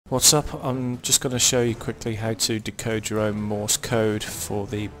What's up? I'm just going to show you quickly how to decode your own Morse code for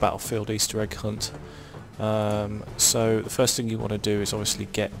the Battlefield Easter egg hunt. So the first thing you want to do is obviously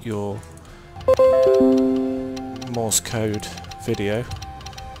get your Morse code video,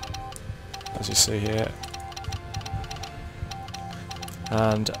 as you see here,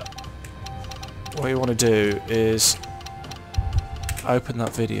 and what you want to do is open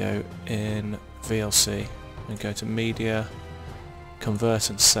that video in VLC and go to Media, Convert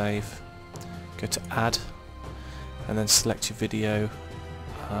and Save, go to Add, and then select your video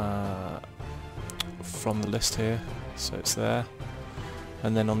from the list here, so it's there,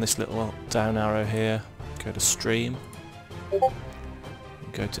 and then on this little down arrow here go to Stream,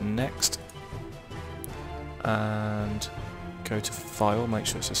 go to Next, and go to File, make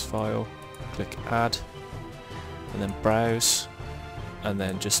sure it says File, click Add, and then Browse, and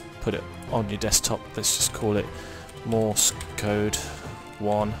then just put it on your desktop. Let's just call it Morse Code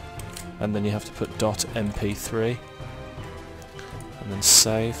 1, and then you have to put .mp3, and then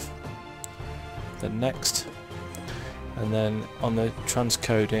save, then next, and then on the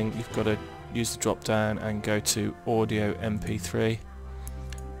transcoding you've got to use the drop down and go to audio mp3,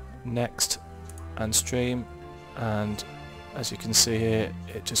 next, and stream, and as you can see here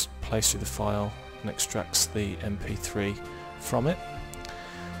it just plays through the file and extracts the mp3 from it.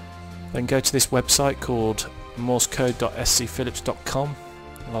 Then go to this website called morsecode.scphillips.com,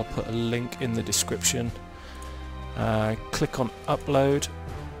 and I'll put a link in the description. Click on Upload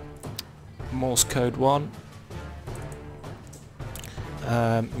Morse Code 1.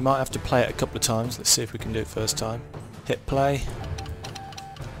 You might have to play it a couple of times. Let's see if we can do it first time. Hit play,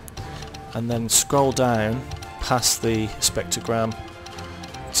 and then scroll down past the spectrogram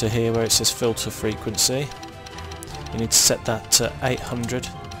to here where it says filter frequency. You need to set that to 800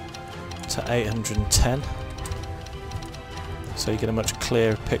 to 810, so you get a much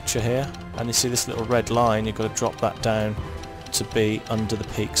clearer picture here. And you see this little red line, you've got to drop that down to be under the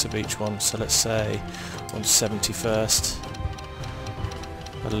peaks of each one. So let's say 170 first,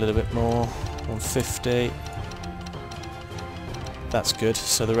 a little bit more, 150. That's good.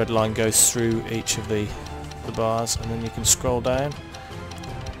 So the red line goes through each of the bars, and then you can scroll down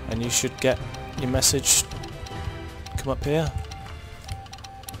and you should get your message come up here.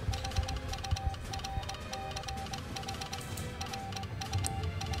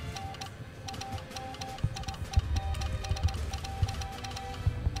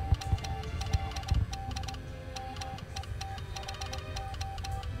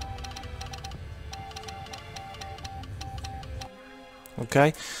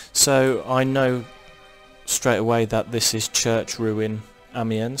 Okay, so I know straight away that this is Church Ruin,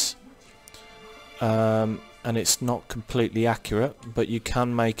 Amiens, and it's not completely accurate, but you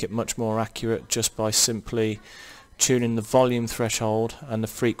can make it much more accurate just by simply tuning the volume threshold and the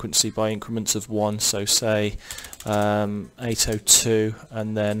frequency by increments of 1, so say 802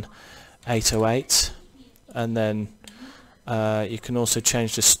 and then 808, and then you can also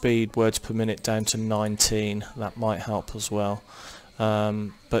change the speed words per minute down to 19. That might help as well.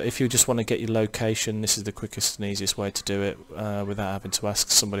 But if you just want to get your location, this is the quickest and easiest way to do it without having to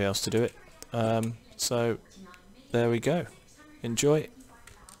ask somebody else to do it. So there we go. Enjoy.